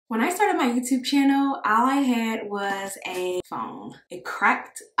When I started my YouTube channel, all I had was a phone, a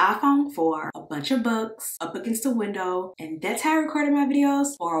cracked iPhone 4, a bunch of books, up against the window, and that's how I recorded my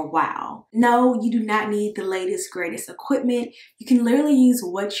videos for a while. No, you do not need the latest, greatest equipment. You can literally use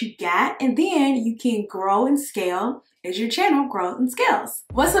what you got, and then you can grow and scale as your channel grows and scales.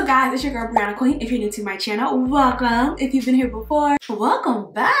 What's up, guys? It's your girl, Brianna Queen. If you're new to my channel, welcome. If you've been here before,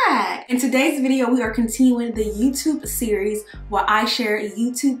 welcome back. In today's video, we are continuing the YouTube series where I share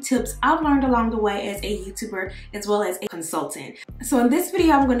YouTube tips I've learned along the way as a YouTuber as well as a consultant. So in this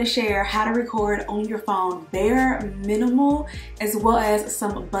video, I'm going to share how to record on your phone bare minimal, as well as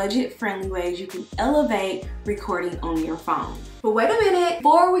some budget-friendly ways you can elevate recording on your phone. But wait a minute,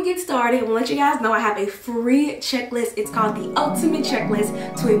 before we get started, I want to let you guys know I have a free checklist. It's called the Ultimate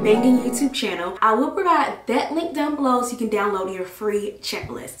Checklist to a Banging YouTube Channel. I will provide that link down below so you can download your free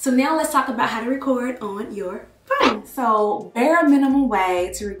checklist. So now let's talk about how to record on your phone. So bare minimum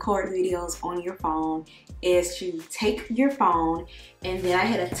way to record videos on your phone is to take your phone, and then I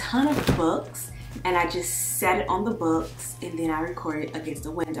had a ton of books and I just set it on the books and then I record it against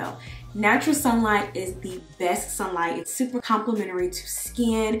the window. Natural sunlight is the best sunlight. It's super complimentary to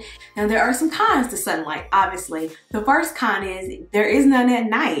skin. Now there are some cons to sunlight, obviously. The first con is there is none at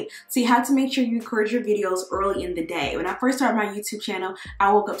night. So you have to make sure you record your videos early in the day. When I first started my YouTube channel,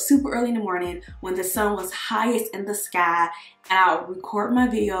 I woke up super early in the morning when the sun was highest in the sky, and I would record my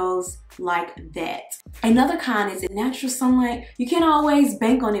videos like that. Another con is in natural sunlight, you can't always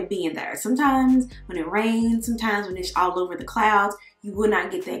bank on it being there. Sometimes when it rains, sometimes when it's all over the clouds, you will not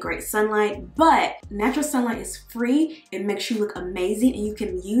get that great sunlight, but natural sunlight is free. It makes you look amazing, and you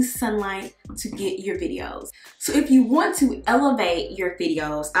can use sunlight to get your videos. So if you want to elevate your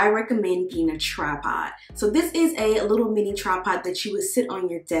videos, I recommend getting a tripod. So this is a little mini tripod that you would sit on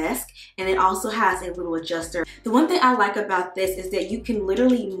your desk, and it also has a little adjuster. The one thing I like about this is that you can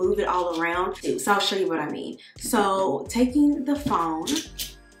literally move it all around. So I'll show you what I mean. So taking the phone,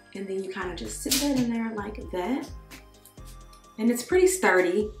 and then you kind of just sit that in there like that. And it's pretty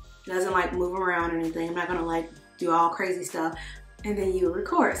sturdy. It doesn't like move around or anything. I'm not gonna like do all crazy stuff. And then you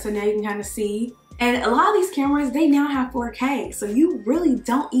record. So now you can kind of see. And a lot of these cameras, they now have 4K. So you really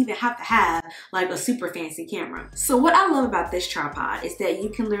don't even have to have like a super fancy camera. So what I love about this tripod is that you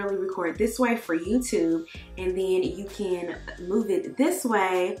can literally record this way for YouTube, and then you can move it this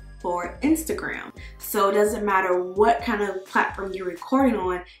way for Instagram. So it doesn't matter what kind of platform you're recording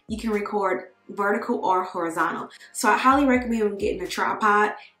on, you can record vertical or horizontal. So I highly recommend getting a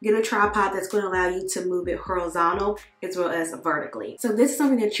tripod. Get a tripod that's going to allow you to move it horizontal as well as vertically. So this is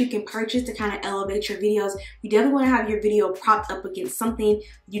something that you can purchase to kind of elevate your videos. You definitely want to have your video propped up against something.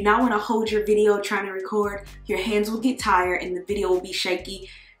 You do not want to hold your video trying to record. Your hands will get tired and the video will be shaky.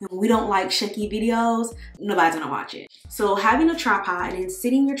 And we don't like shaky videos. Nobody's going to watch it. So having a tripod and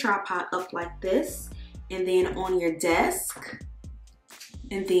sitting your tripod up like this, and then on your desk,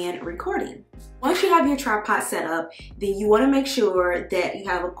 and then recording. Once you have your tripod set up, then you want to make sure that you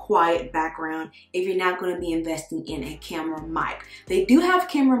have a quiet background if you're not going to be investing in a camera mic. They do have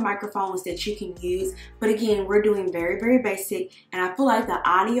camera microphones that you can use, but again, we're doing very, very basic, and I feel like the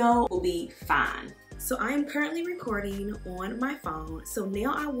audio will be fine. So I am currently recording on my phone. So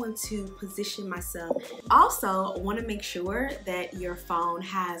now I want to position myself. Also, I want to make sure that your phone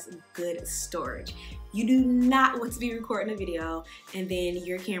has good storage. You do not want to be recording a video and then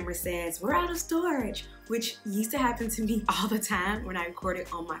your camera says, we're out of storage, which used to happen to me all the time when I recorded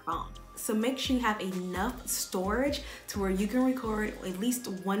on my phone. So make sure you have enough storage to where you can record at least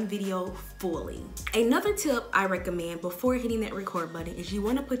one video fully. Another tip I recommend before hitting that record button is you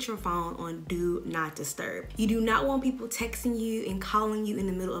want to put your phone on Do Not Disturb. You do not want people texting you and calling you in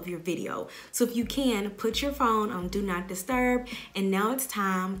the middle of your video. So if you can, put your phone on Do Not Disturb, and now it's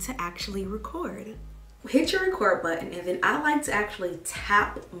time to actually record. Hit your record button, and then I like to actually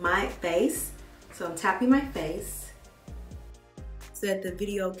tap my face. So I'm tapping my face so that the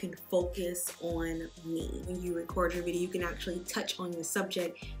video can focus on me. When you record your video, you can actually touch on your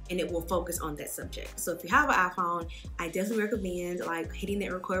subject and it will focus on that subject. So if you have an iPhone, I definitely recommend like hitting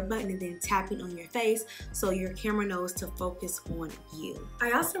that record button and then tapping on your face so your camera knows to focus on you.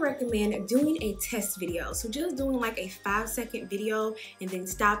 I also recommend doing a test video. So just doing like a 5-second video and then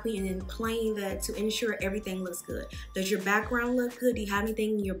stopping and then playing that to ensure everything looks good. Does your background look good? Do you have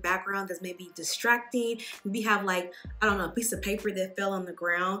anything in your background that's maybe distracting? Maybe have like, I don't know, a piece of paper that that fell on the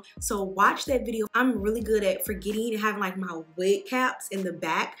ground. So watch that video. I'm really good at forgetting and having like my wig caps in the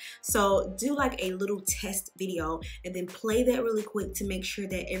back. So do like a little test video and then play that really quick to make sure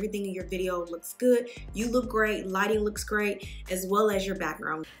that everything in your video looks good. You look great, lighting looks great, as well as your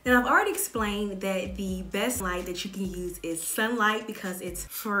background. Now I've already explained that the best light that you can use is sunlight because it's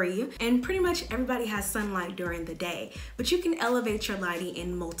free, and pretty much everybody has sunlight during the day, but you can elevate your lighting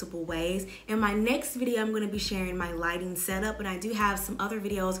in multiple ways. In my next video, I'm going to be sharing my lighting setup, and I do have some other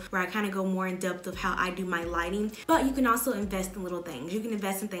videos where I kind of go more in depth of how I do my lighting, but you can also invest in little things. You can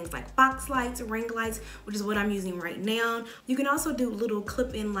invest in things like box lights, ring lights, which is what I'm using right now. You can also do little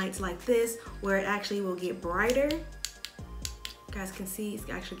clip-in lights like this where it actually will get brighter. You guys can see it's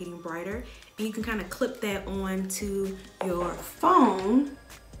actually getting brighter, and you can kind of clip that onto your phone,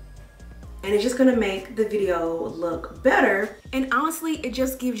 and it's just gonna make the video look better. And honestly, it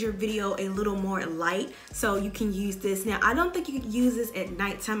just gives your video a little more light, so you can use this. Now, I don't think you could use this at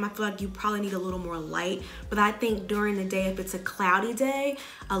nighttime. I feel like you probably need a little more light, but I think during the day, if it's a cloudy day,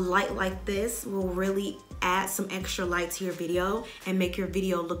 a light like this will really add some extra light to your video and make your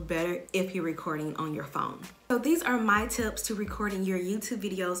video look better if you're recording on your phone. So these are my tips to recording your YouTube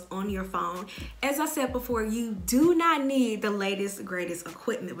videos on your phone. As I said before, you do not need the latest, greatest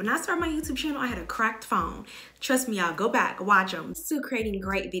equipment. When I started my YouTube channel, I had a cracked phone. Trust me, y'all, go back, watch them. Still creating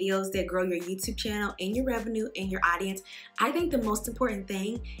great videos that grow your YouTube channel and your revenue and your audience. I think the most important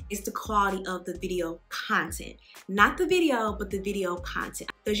thing is the quality of the video content. Not the video, but the video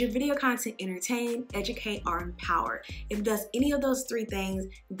content. Does your video content entertain, educate, or empower? If it does any of those three things,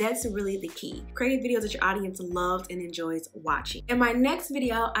 that's really the key. Creating videos that your audience loved and enjoys watching. In my next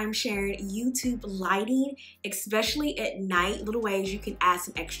video, I'm sharing YouTube lighting, especially at night, little ways you can add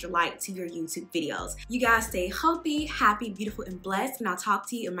some extra light to your YouTube videos. You guys stay healthy, happy, beautiful, and blessed, and I'll talk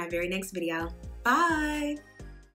to you in my very next video. Bye!